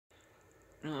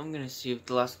I'm gonna see if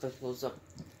the last collectible is up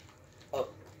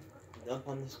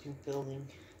on this pink building.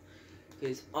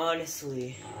 Because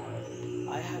honestly,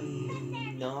 I have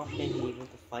not been able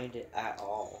to find it at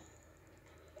all.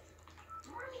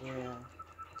 Yeah.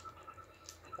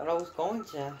 But I was going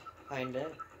to find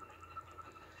it.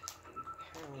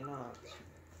 Apparently not.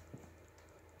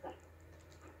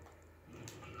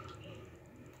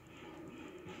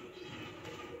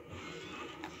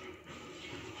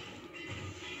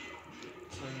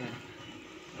 So yeah.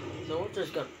 So we're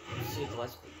just gonna see if the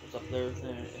last clip was up there.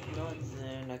 Then if not,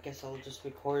 then I guess I'll just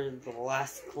record the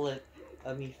last clip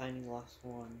of me finding the last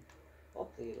one.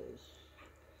 Hopefully it is.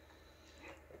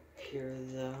 Here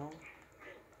though.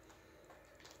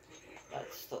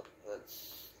 That's the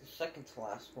second to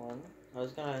last one. I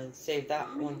was gonna save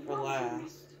that one for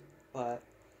last, but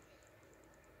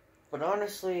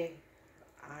honestly,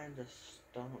 I just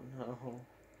don't know.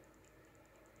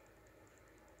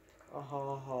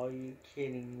 Oh, are you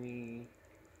kidding me?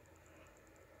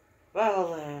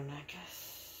 Well then, I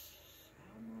guess I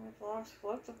don't know what the last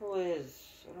collectible is.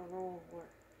 I don't know what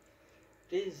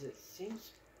it is. It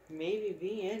seems maybe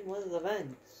be in one of the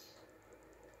events.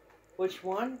 Which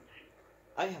one?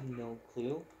 I have no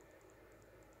clue.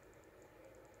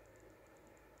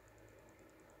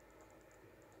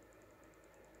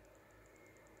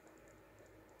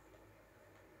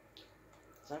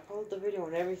 So I followed the video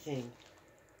and everything.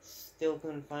 Still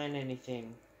couldn't find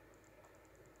anything.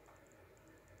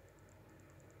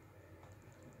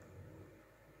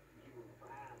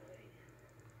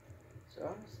 So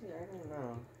honestly, I don't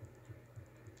know.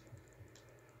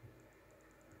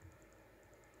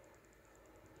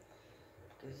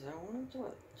 Because I wanted to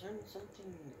turn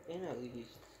something in at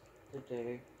least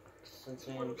today. Since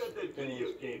I am still in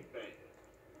school.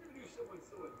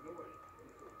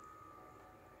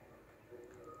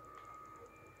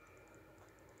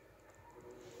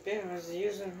 Yeah, I was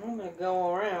using home to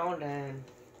go around and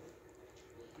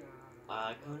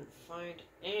I couldn't find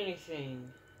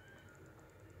anything.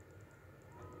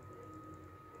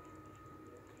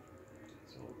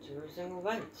 So to every single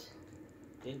event.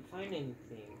 Didn't find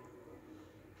anything.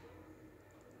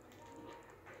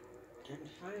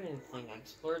 Didn't find anything. I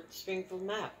explored the Springfield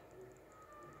map.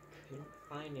 Couldn't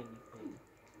find anything.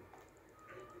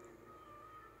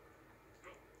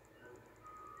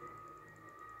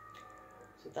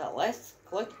 So that last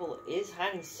collectible is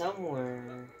hiding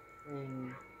somewhere.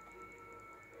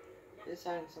 It's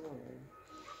hiding somewhere.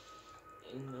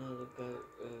 In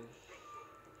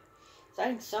it's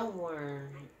hiding somewhere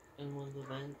in one of the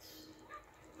events.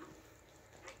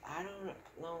 I don't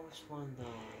know which one though.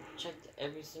 I checked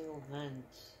every single event.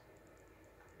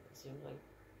 It seems like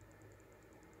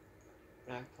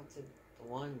I collected the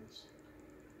ones.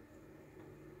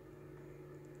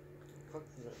 I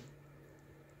collected them.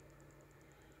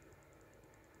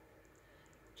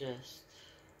 Just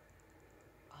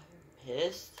I'm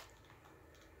pissed.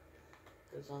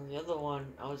 Because on the other one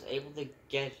I was able to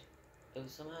get I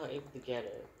was somehow able to get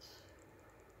it.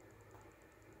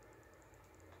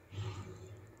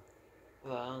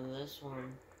 But on this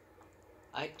one,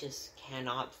 I just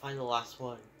cannot find the last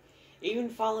one. Even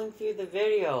following through the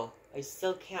video, I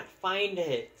still can't find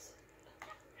it.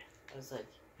 I was like,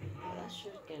 well, that's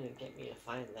sure gonna get me to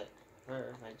find that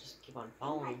her. I just keep on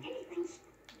following,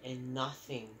 and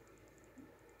nothing.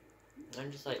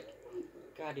 I'm just like,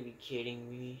 gotta be kidding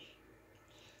me.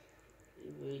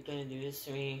 You really gonna do this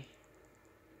to me?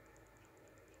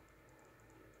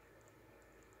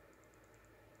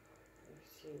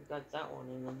 See, we got that one,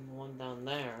 and then the one down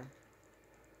there.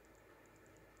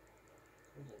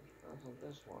 That's not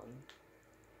this one.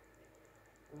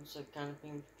 I'm just like kind of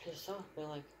being pissed off, being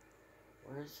like,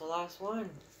 where's the last one?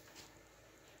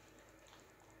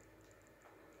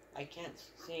 I can't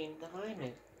seem to find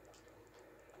it.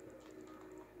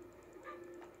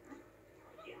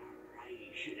 Yeah, I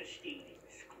should have stayed in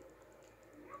school.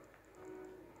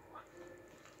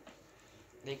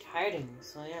 Like hiding,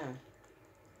 so yeah.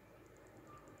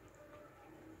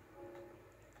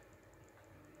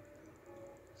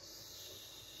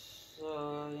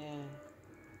 So yeah.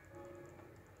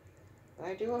 If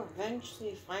I do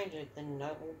eventually find it, then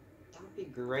that would be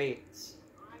great.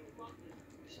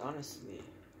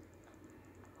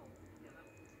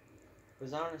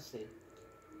 Because honestly,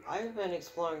 I've been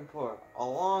exploring for a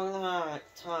long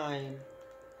time.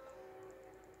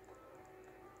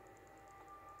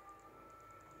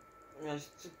 And I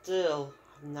still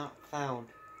have not found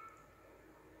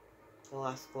the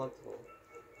last collectible.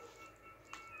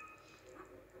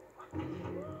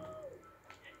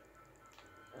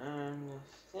 And I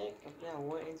think, yeah, I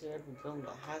went into every building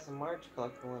that has a March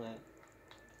collectible in it.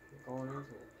 I'm going into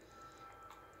it.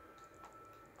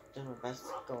 done my best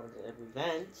to go into every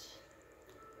vent.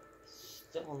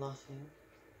 Still nothing.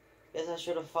 Guess I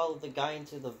should have followed the guy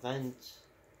into the vent.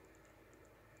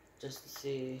 Just to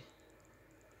see.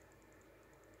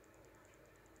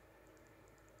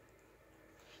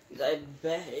 I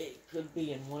bet it could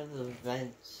be in one of the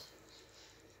vents.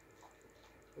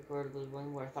 Regardless,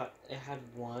 one where I thought it had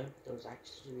one, there was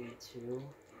actually two.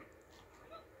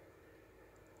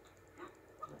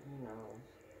 But, you know.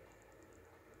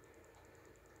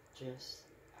 I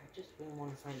just really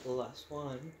want to find the last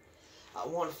one. I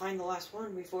want to find the last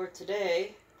one before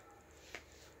today.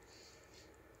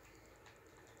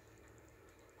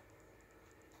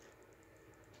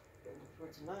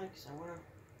 Before tonight, because I want to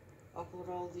upload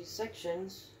all these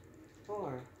sections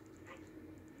before.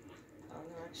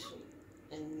 I'm actually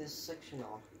in this section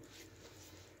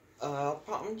off.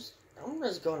 I'm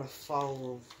just going to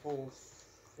follow the whole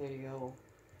video.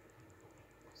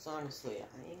 So honestly,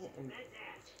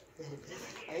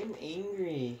 I'm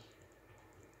angry.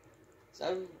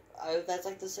 So that's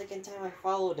like the second time I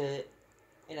followed it,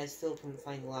 and I still couldn't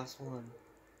find the last one.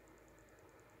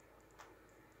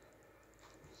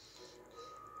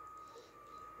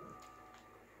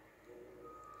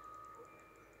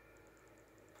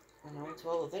 And I went to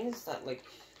all the things that, like,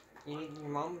 you need your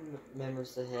mom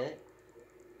members to hit.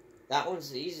 That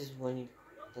one's the easiest one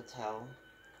to tell.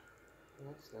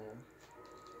 That's there.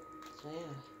 So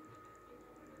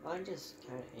yeah, I'm just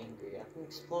kind of angry. I've been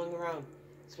exploring around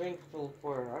swimming pool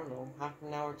for, I don't know, half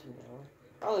an hour to an hour.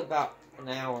 Probably about an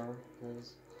hour,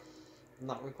 because I'm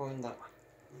not recording the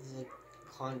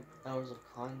hours of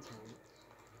content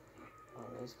on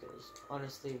this, because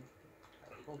honestly,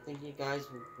 I don't think you guys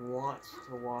would want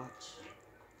to watch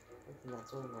something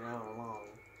that's over an hour long.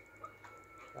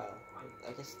 Well,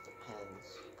 I guess it depends.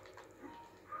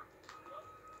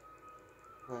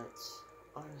 But,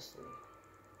 honestly,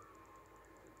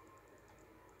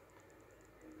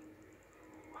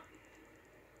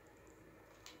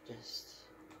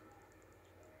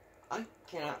 I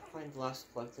cannot find the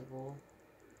last collectible.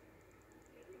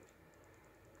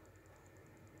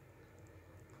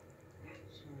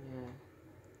 So, yeah.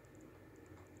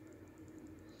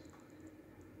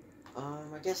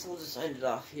 I guess I'll just end it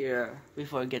off here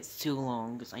before it gets too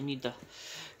long, because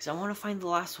I want to find the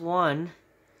last one,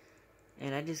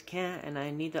 and I just can't, and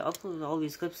I need to upload all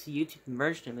these clips to YouTube and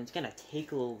merge them. It's gonna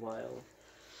take a little while.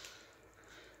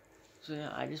 So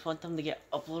yeah, I just want them to get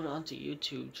uploaded onto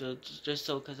YouTube, just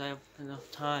so, because I have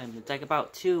enough time. It's like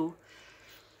about I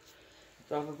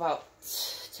have about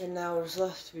 10 hours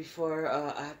left before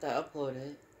I have to upload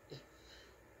it.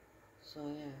 So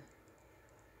yeah.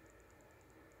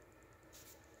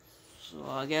 So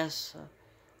I guess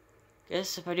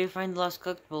if I do find the last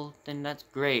collectible, then that's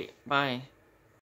great. Bye.